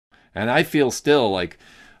And I feel still like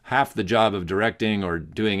half the job of directing or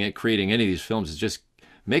doing it, creating any of these films is just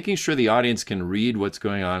making sure the audience can read what's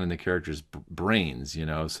going on in the characters' brains, you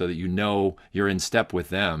know, so that you know you're in step with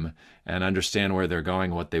them and understand where they're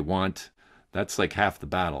going, what they want. That's like half the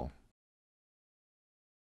battle.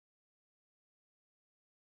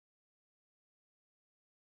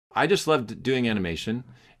 I just loved doing animation.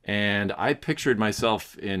 And I pictured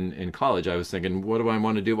myself in college. I was thinking, what do I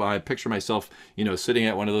want to do? Well, I picture myself, you know, sitting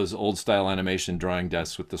at one of those old style animation drawing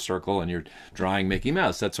desks with the circle, and you're drawing Mickey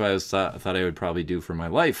Mouse. That's what thought I would probably do for my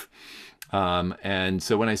life. And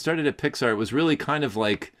so when I started at Pixar, it was really kind of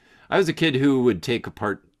like I was a kid who would take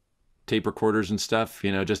apart tape recorders and stuff,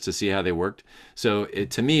 you know, just to see how they worked. So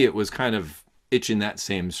to me, it was kind of itching that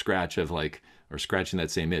same scratch of like, or scratching that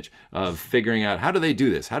same itch of figuring out how do they do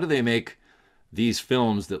this? How do they make these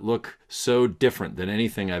films that look so different than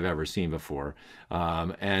anything I've ever seen before?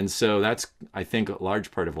 And so that's, I think, a large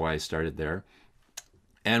part of why I started there.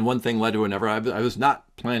 And one thing led to another. I was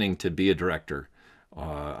not planning to be a director.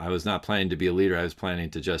 I was not planning to be a leader. I was planning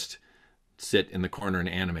to just sit in the corner and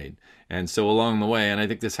animate. And so along the way, and I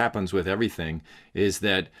think this happens with everything, is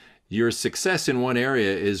that your success in one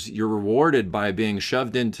area is you're rewarded by being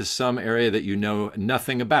shoved into some area that you know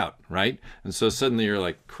nothing about, right? And so suddenly you're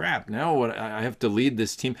like, crap, now what? I have to lead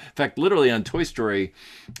this team. In fact, literally on Toy Story,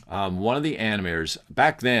 one of the animators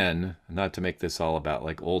back then, not to make this all about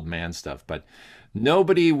like old man stuff, but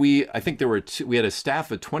I think we had a staff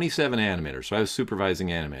of 27 animators. So I was supervising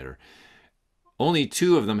animator. Only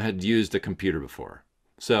two of them had used a computer before.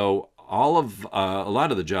 So a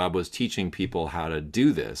lot of the job was teaching people how to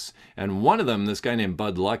do this. And one of them, this guy named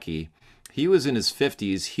Bud Lucky, he was in his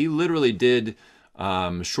 50s. He literally did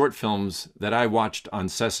short films that I watched on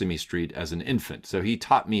Sesame Street as an infant. So he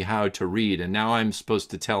taught me how to read, and now I'm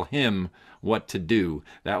supposed to tell him what to do.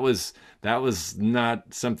 That was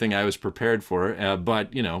not something I was prepared for,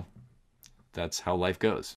 but you know, that's how life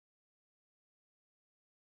goes.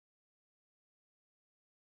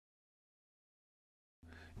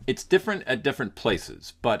 It's different at different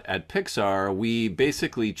places, but at Pixar, we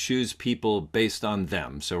basically choose people based on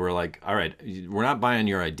them. So we're like, all right, we're not buying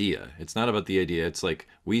your idea. It's not about the idea. It's like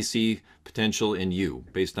we see potential in you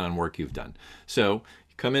based on work you've done. So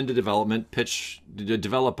you come into development,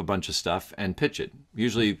 develop a bunch of stuff, and pitch it.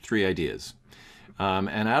 Usually three ideas.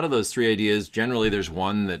 And out of those three ideas, generally there's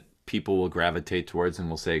one that people will gravitate towards and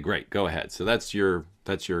will say, "Great, go ahead." So that's your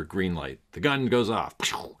green light. The gun goes off.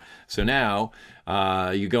 So now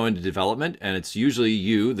you go into development, and it's usually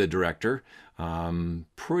you, the director.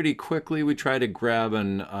 Pretty quickly, we try to grab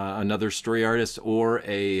another story artist or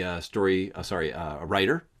a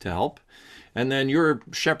writer to help, and then you're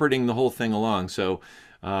shepherding the whole thing along. So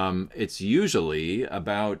it's usually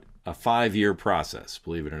about a 5-year process,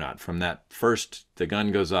 believe it or not, from that first the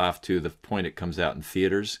gun goes off to the point it comes out in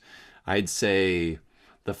theaters. I'd say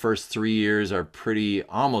the first 3 years are pretty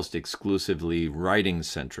almost exclusively writing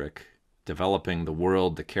centric, developing the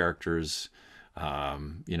world, the characters,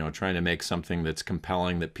 you know, trying to make something that's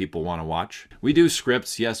compelling that people want to watch. We do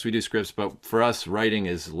scripts, yes, we do scripts, but for us, writing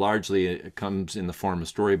is largely, it comes in the form of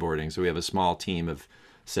storyboarding. So we have a small team of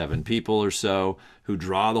 7 people or so who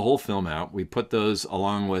draw the whole film out. We put those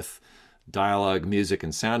along with dialogue, music,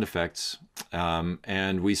 and sound effects,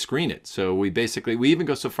 and we screen it. So we even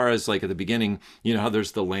go so far as like at the beginning, you know how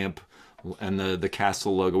there's the lamp and the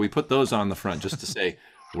castle logo. We put those on the front just to say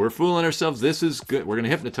we're fooling ourselves. This is good. We're going to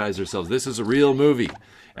hypnotize ourselves. This is a real movie.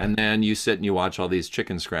 And then you sit and you watch all these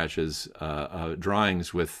chicken scratches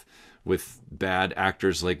drawings with bad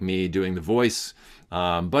actors like me doing the voice.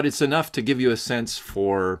 But it's enough to give you a sense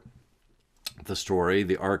for the story,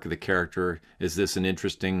 the arc of the character. Is this an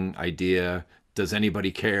interesting idea? Does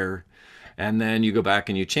anybody care? And then you go back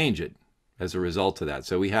and you change it as a result of that.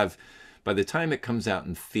 So by the time it comes out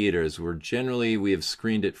in theaters, we have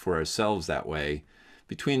screened it for ourselves that way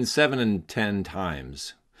between 7 and 10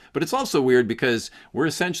 times. But it's also weird because we're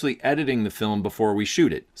essentially editing the film before we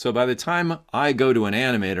shoot it. So by the time I go to an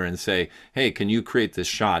animator and say, hey, can you create this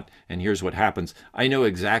shot? And here's what happens. I know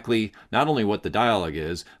exactly not only what the dialogue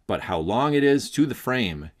is, but how long it is to the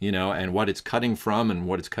frame, you know, and what it's cutting from and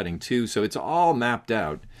what it's cutting to. So it's all mapped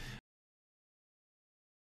out.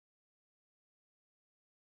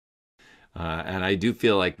 And I do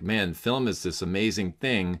feel like, man, film is this amazing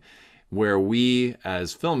thing where we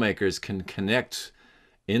as filmmakers can connect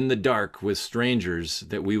in the dark with strangers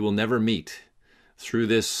that we will never meet through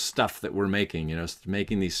this stuff that we're making, you know,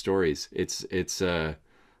 making these stories. It's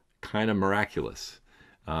kind of miraculous.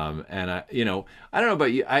 And I don't know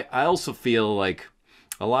about you. I also feel like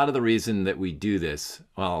a lot of the reason that we do this,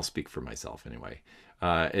 well, I'll speak for myself anyway.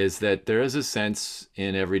 is that there is a sense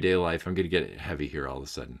in everyday life. I'm going to get heavy here all of a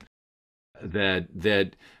sudden. That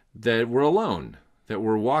we're alone. That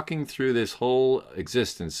we're walking through this whole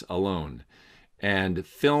existence alone. And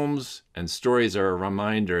films and stories are a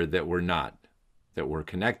reminder that we're not, that we're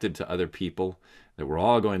connected to other people, that we're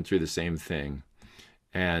all going through the same thing.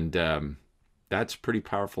 And that's pretty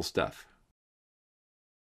powerful stuff.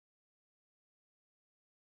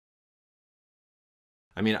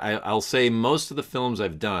 I mean, I'll say most of the films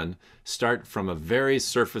I've done start from a very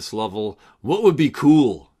surface level. What would be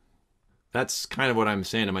cool? That's kind of what I'm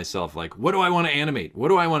saying to myself. Like, what do I want to animate? What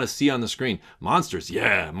do I want to see on the screen? Monsters.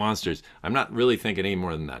 Yeah, monsters. I'm not really thinking any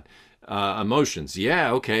more than that. Emotions.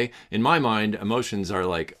 Yeah, okay. In my mind, emotions are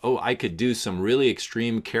like, oh, I could do some really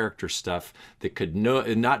extreme character stuff that could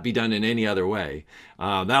not be done in any other way.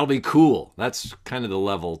 That'll be cool. That's kind of the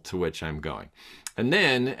level to which I'm going. And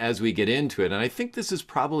then as we get into it, and I think this is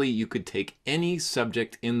probably, you could take any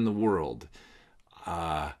subject in the world.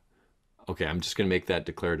 Okay, I'm just going to make that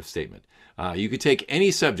declarative statement. You could take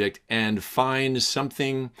any subject and find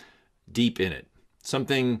something deep in it,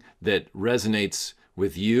 something that resonates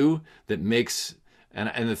with you, that makes,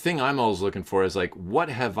 and the thing I'm always looking for is like, what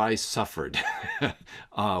have I suffered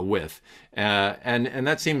with? And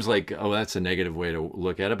that seems like, oh, that's a negative way to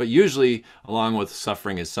look at it. But usually along with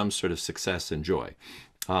suffering is some sort of success and joy.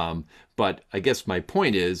 But I guess my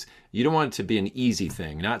point is, you don't want it to be an easy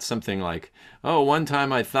thing, not something like, oh, one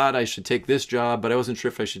time I thought I should take this job, but I wasn't sure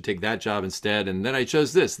if I should take that job instead, and then I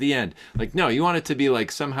chose this, the end. Like, no, you want it to be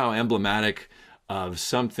like somehow emblematic of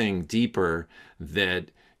something deeper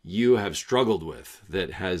that you have struggled with,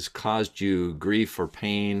 that has caused you grief or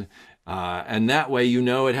pain, and that way you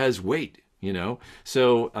know it has weight, you know?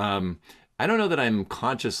 So I don't know that I'm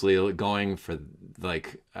consciously going for,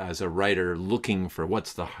 like, as a writer, looking for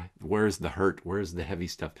where's the hurt, where's the heavy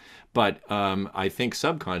stuff. But I think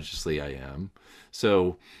subconsciously I am.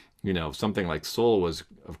 So, you know, something like soul was,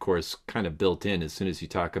 of course, kind of built in as soon as you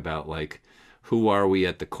talk about, like, who are we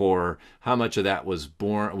at the core? How much of that was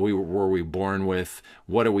were we born with?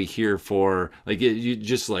 What are we here for? Like, you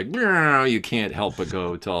just like, you can't help but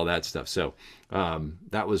go to all that stuff. So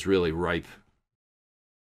that was really ripe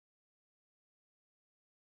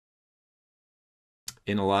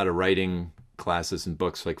in a lot of writing classes and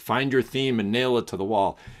books, like find your theme and nail it to the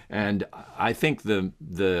wall. And I think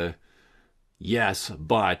the yes,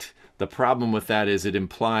 but the problem with that is it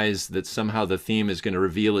implies that somehow the theme is going to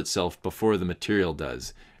reveal itself before the material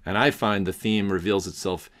does. And I find the theme reveals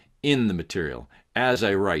itself in the material as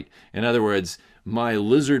I write. In other words, my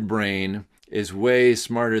lizard brain is way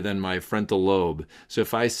smarter than my frontal lobe. So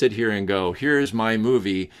if I sit here and go, here's my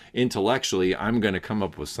movie, intellectually, I'm going to come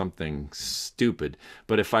up with something stupid.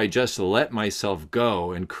 But if I just let myself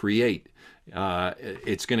go and create,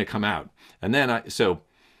 it's going to come out. And then so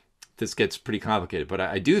this gets pretty complicated, but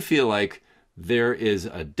I do feel like there is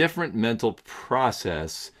a different mental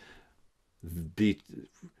process.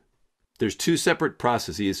 There's two separate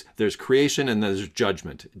processes. There's creation and there's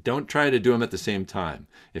judgment. Don't try to do them at the same time.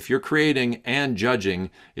 If you're creating and judging,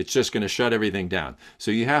 it's just going to shut everything down. So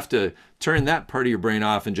you have to turn that part of your brain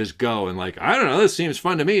off and just go and, like, I don't know, this seems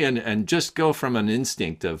fun to me, and just go from an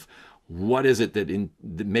instinct of what is it that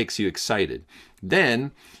makes you excited.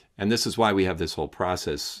 Then, and this is why we have this whole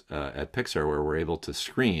process at Pixar where we're able to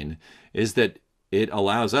screen, is that it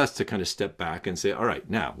allows us to kind of step back and say, all right,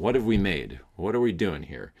 now, what have we made? What are we doing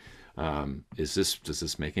here? Does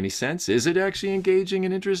this make any sense? Is it actually engaging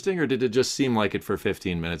and interesting, or did it just seem like it for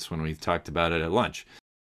 15 minutes when we talked about it at lunch?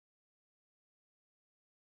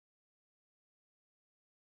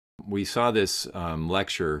 We saw this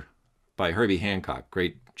lecture by Herbie Hancock,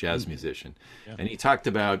 great jazz musician, yeah. And he talked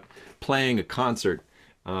about playing a concert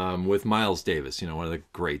with Miles Davis, you know, one of the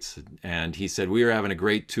greats. And he said, we were having a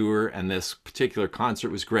great tour, and this particular concert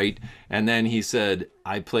was great. And then he said,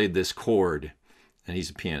 I played this chord, and he's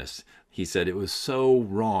a pianist. He said, it was so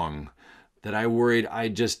wrong that I worried I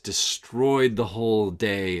just destroyed the whole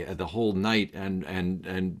day, the whole night,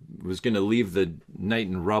 and was going to leave the night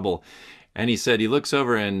in rubble. And he said he looks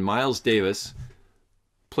over, and Miles Davis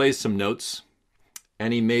plays some notes,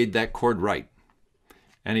 and he made that chord right.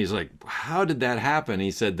 And he's like, how did that happen?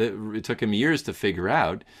 He said that it took him years to figure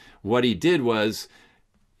out. What he did was,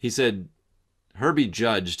 he said, Herbie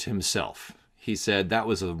judged himself. He said that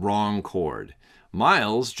was a wrong chord.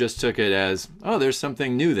 Miles just took it as, oh, there's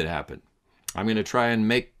something new that happened. I'm going to try and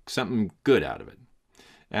make something good out of it.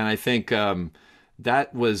 And I think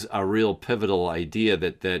that was a real pivotal idea,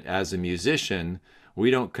 that as a musician,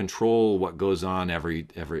 we don't control what goes on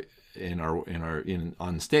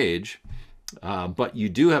on stage. But you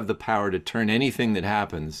do have the power to turn anything that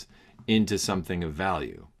happens into something of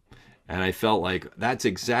value. And I felt like that's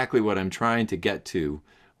exactly what I'm trying to get to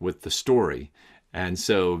with the story. And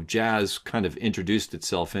so jazz kind of introduced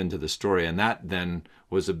itself into the story, and that then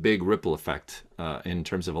was a big ripple effect in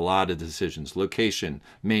terms of a lot of decisions, location,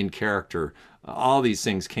 main character, all these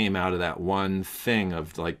things came out of that one thing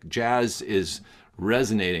of like jazz is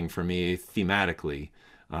resonating for me thematically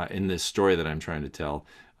in this story that I'm trying to tell.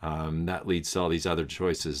 That leads to all these other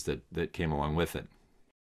choices that came along with it.